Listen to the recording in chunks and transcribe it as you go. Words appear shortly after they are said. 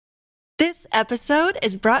This episode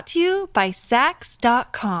is brought to you by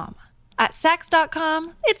Sax.com. At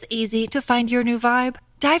Sax.com, it's easy to find your new vibe.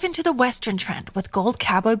 Dive into the Western trend with gold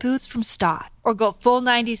cowboy boots from Stott, or go full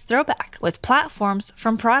 90s throwback with platforms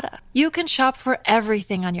from Prada. You can shop for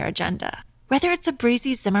everything on your agenda, whether it's a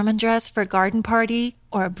breezy Zimmermann dress for a garden party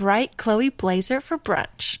or a bright Chloe blazer for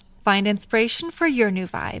brunch. Find inspiration for your new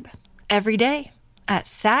vibe every day at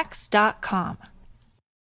Sax.com.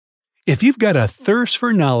 If you've got a thirst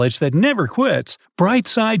for knowledge that never quits,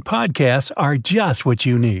 Brightside Podcasts are just what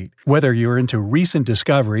you need. Whether you're into recent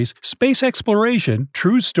discoveries, space exploration,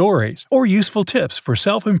 true stories, or useful tips for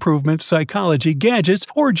self-improvement, psychology, gadgets,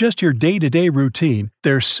 or just your day-to-day routine,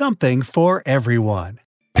 there's something for everyone.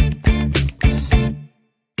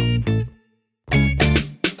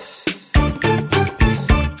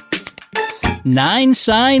 Nine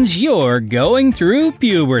signs you're going through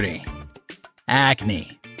puberty.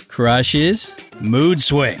 Acne. Crushes, mood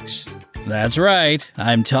swings. That's right,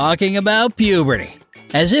 I'm talking about puberty.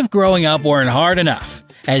 As if growing up weren't hard enough.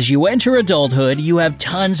 As you enter adulthood, you have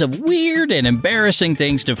tons of weird and embarrassing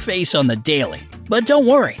things to face on the daily. But don't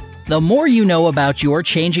worry, the more you know about your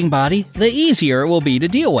changing body, the easier it will be to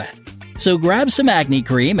deal with. So grab some acne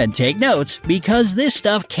cream and take notes, because this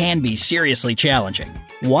stuff can be seriously challenging.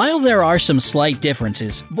 While there are some slight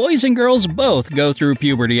differences, boys and girls both go through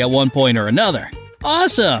puberty at one point or another.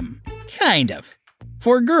 Awesome! Kind of.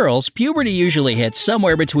 For girls, puberty usually hits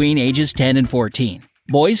somewhere between ages 10 and 14.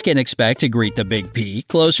 Boys can expect to greet the big P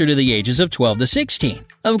closer to the ages of 12 to 16.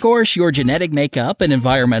 Of course, your genetic makeup and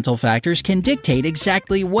environmental factors can dictate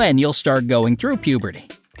exactly when you'll start going through puberty.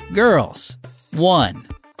 Girls. 1.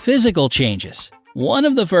 Physical changes. One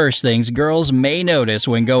of the first things girls may notice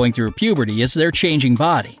when going through puberty is their changing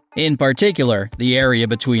body. In particular, the area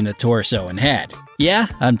between the torso and head. Yeah,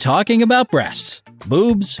 I'm talking about breasts.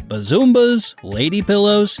 Boobs, bazoombas, lady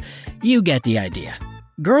pillows, you get the idea.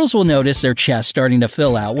 Girls will notice their chest starting to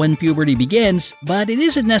fill out when puberty begins, but it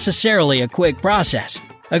isn't necessarily a quick process.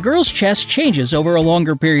 A girl's chest changes over a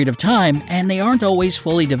longer period of time, and they aren't always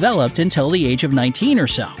fully developed until the age of 19 or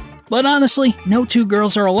so. But honestly, no two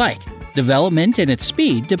girls are alike. Development and its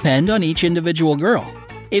speed depend on each individual girl.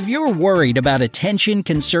 If you're worried about attention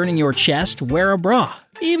concerning your chest, wear a bra,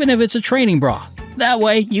 even if it's a training bra. That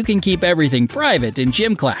way, you can keep everything private in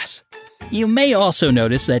gym class. You may also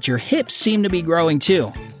notice that your hips seem to be growing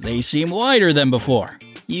too. They seem wider than before.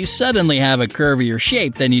 You suddenly have a curvier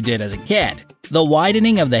shape than you did as a kid. The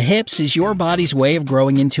widening of the hips is your body's way of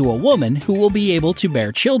growing into a woman who will be able to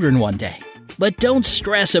bear children one day. But don't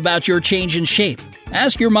stress about your change in shape.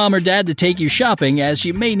 Ask your mom or dad to take you shopping, as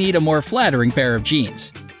you may need a more flattering pair of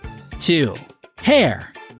jeans. 2. Hair.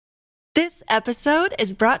 This episode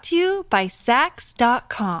is brought to you by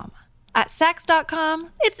Sax.com. At Sax.com,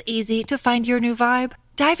 it's easy to find your new vibe.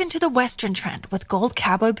 Dive into the Western trend with gold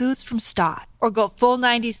cowboy boots from Stott, or go full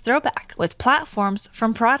 90s throwback with platforms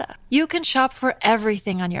from Prada. You can shop for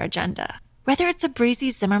everything on your agenda, whether it's a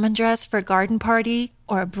breezy Zimmermann dress for a garden party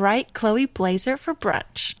or a bright Chloe blazer for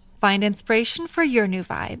brunch. Find inspiration for your new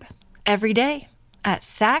vibe every day at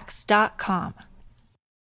Sax.com.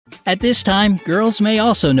 At this time, girls may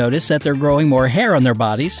also notice that they're growing more hair on their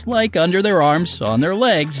bodies, like under their arms, on their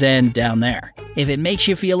legs, and down there. If it makes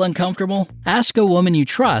you feel uncomfortable, ask a woman you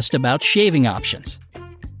trust about shaving options.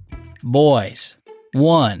 Boys.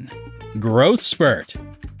 1. Growth spurt.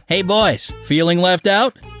 Hey boys, feeling left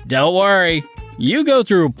out? Don't worry. You go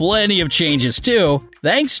through plenty of changes too,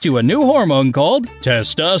 thanks to a new hormone called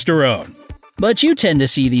testosterone. But you tend to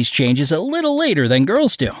see these changes a little later than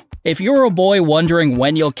girls do. If you're a boy wondering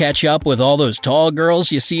when you'll catch up with all those tall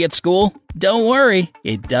girls you see at school, don't worry,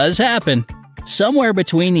 it does happen. Somewhere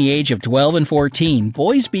between the age of 12 and 14,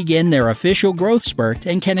 boys begin their official growth spurt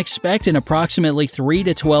and can expect an approximately 3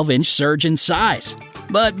 to 12-inch surge in size.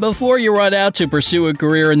 But before you run out to pursue a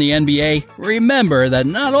career in the NBA, remember that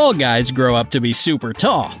not all guys grow up to be super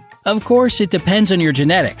tall. Of course, it depends on your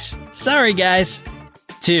genetics. Sorry, guys.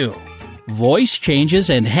 2. Voice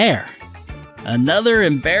changes and hair. Another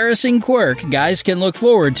embarrassing quirk guys can look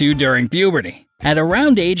forward to during puberty. At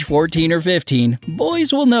around age 14 or 15,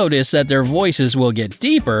 boys will notice that their voices will get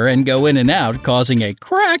deeper and go in and out, causing a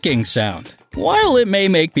cracking sound. While it may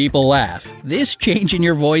make people laugh, this change in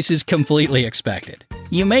your voice is completely expected.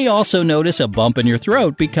 You may also notice a bump in your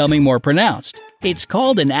throat becoming more pronounced. It's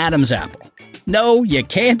called an Adam's apple. No, you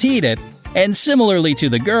can't eat it. And similarly to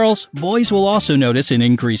the girls, boys will also notice an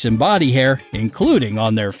increase in body hair, including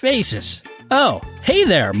on their faces. Oh, hey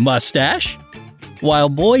there, mustache! While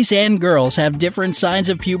boys and girls have different signs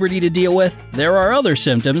of puberty to deal with, there are other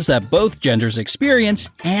symptoms that both genders experience,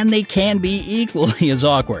 and they can be equally as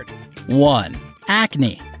awkward. 1.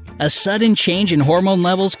 Acne. A sudden change in hormone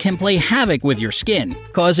levels can play havoc with your skin,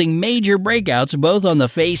 causing major breakouts both on the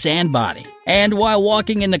face and body. And while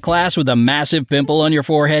walking into class with a massive pimple on your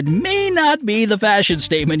forehead may not be the fashion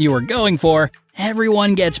statement you were going for,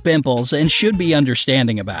 everyone gets pimples and should be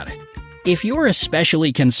understanding about it. If you're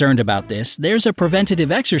especially concerned about this, there's a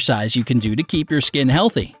preventative exercise you can do to keep your skin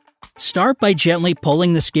healthy. Start by gently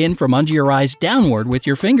pulling the skin from under your eyes downward with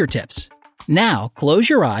your fingertips. Now, close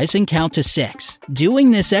your eyes and count to 6. Doing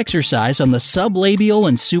this exercise on the sublabial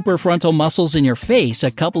and suprafrontal muscles in your face a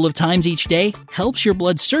couple of times each day helps your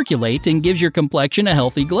blood circulate and gives your complexion a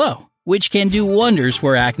healthy glow, which can do wonders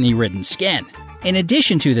for acne-ridden skin. In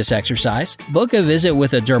addition to this exercise, book a visit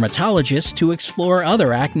with a dermatologist to explore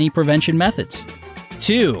other acne prevention methods.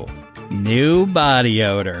 2. New body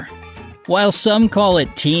odor. While some call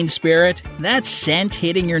it teen spirit, that scent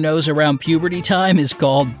hitting your nose around puberty time is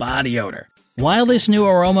called body odor. While this new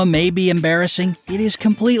aroma may be embarrassing, it is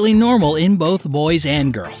completely normal in both boys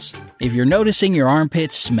and girls. If you're noticing your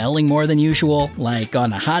armpits smelling more than usual, like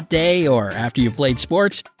on a hot day or after you've played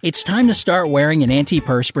sports, it's time to start wearing an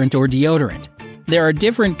antiperspirant or deodorant. There are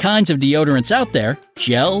different kinds of deodorants out there: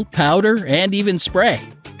 gel, powder, and even spray.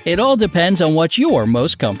 It all depends on what you're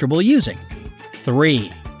most comfortable using.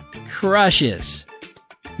 3. Crushes.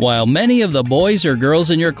 While many of the boys or girls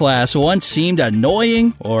in your class once seemed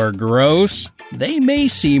annoying or gross, they may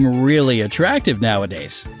seem really attractive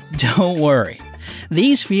nowadays. Don't worry.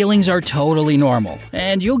 These feelings are totally normal,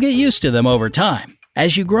 and you'll get used to them over time.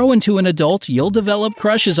 As you grow into an adult, you'll develop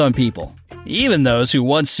crushes on people, even those who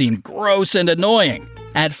once seemed gross and annoying.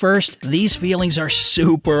 At first, these feelings are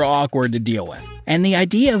super awkward to deal with, and the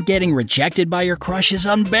idea of getting rejected by your crush is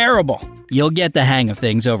unbearable. You'll get the hang of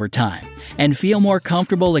things over time, and feel more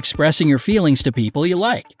comfortable expressing your feelings to people you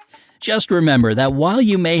like. Just remember that while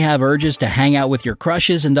you may have urges to hang out with your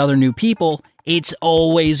crushes and other new people, it's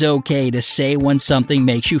always okay to say when something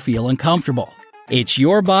makes you feel uncomfortable. It's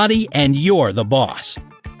your body and you're the boss.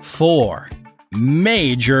 4.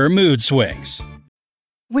 Major mood swings.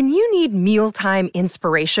 When you need mealtime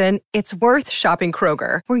inspiration, it's worth shopping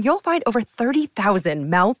Kroger, where you'll find over 30,000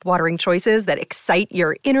 mouth-watering choices that excite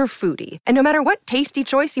your inner foodie. And no matter what tasty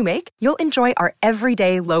choice you make, you'll enjoy our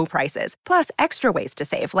everyday low prices, plus extra ways to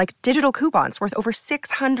save, like digital coupons worth over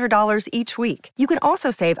 $600 each week. You can also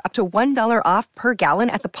save up to $1 off per gallon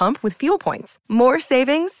at the pump with fuel points. More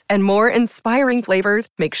savings and more inspiring flavors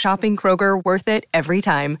make shopping Kroger worth it every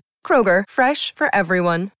time. Kroger, fresh for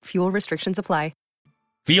everyone. Fuel restrictions apply.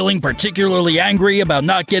 Feeling particularly angry about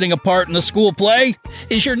not getting a part in the school play?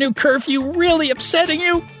 Is your new curfew really upsetting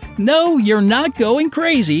you? No, you're not going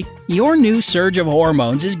crazy. Your new surge of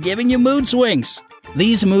hormones is giving you mood swings.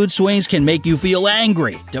 These mood swings can make you feel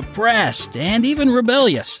angry, depressed, and even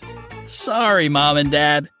rebellious. Sorry, Mom and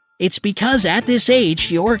Dad. It's because at this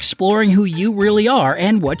age, you're exploring who you really are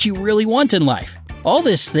and what you really want in life. All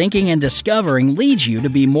this thinking and discovering leads you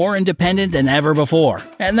to be more independent than ever before,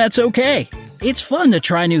 and that's okay. It's fun to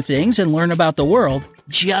try new things and learn about the world.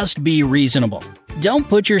 Just be reasonable. Don't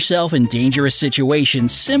put yourself in dangerous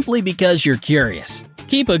situations simply because you're curious.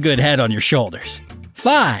 Keep a good head on your shoulders.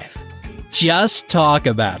 5. Just talk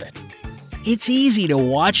about it. It's easy to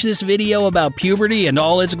watch this video about puberty and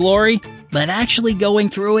all its glory, but actually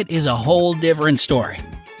going through it is a whole different story.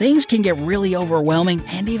 Things can get really overwhelming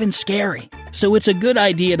and even scary, so it's a good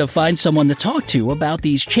idea to find someone to talk to about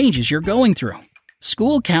these changes you're going through.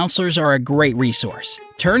 School counselors are a great resource.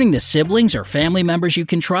 Turning to siblings or family members you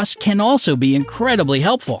can trust can also be incredibly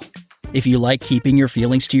helpful. If you like keeping your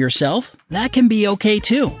feelings to yourself, that can be okay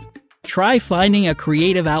too. Try finding a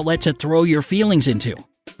creative outlet to throw your feelings into.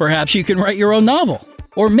 Perhaps you can write your own novel.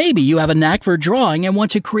 Or maybe you have a knack for drawing and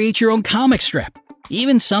want to create your own comic strip.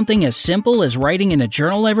 Even something as simple as writing in a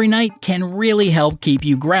journal every night can really help keep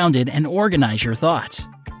you grounded and organize your thoughts.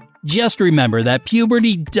 Just remember that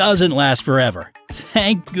puberty doesn't last forever.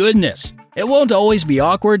 Thank goodness. It won't always be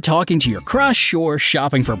awkward talking to your crush or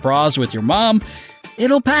shopping for bras with your mom.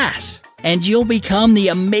 It'll pass, and you'll become the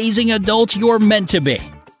amazing adult you're meant to be.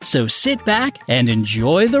 So sit back and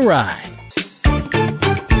enjoy the ride.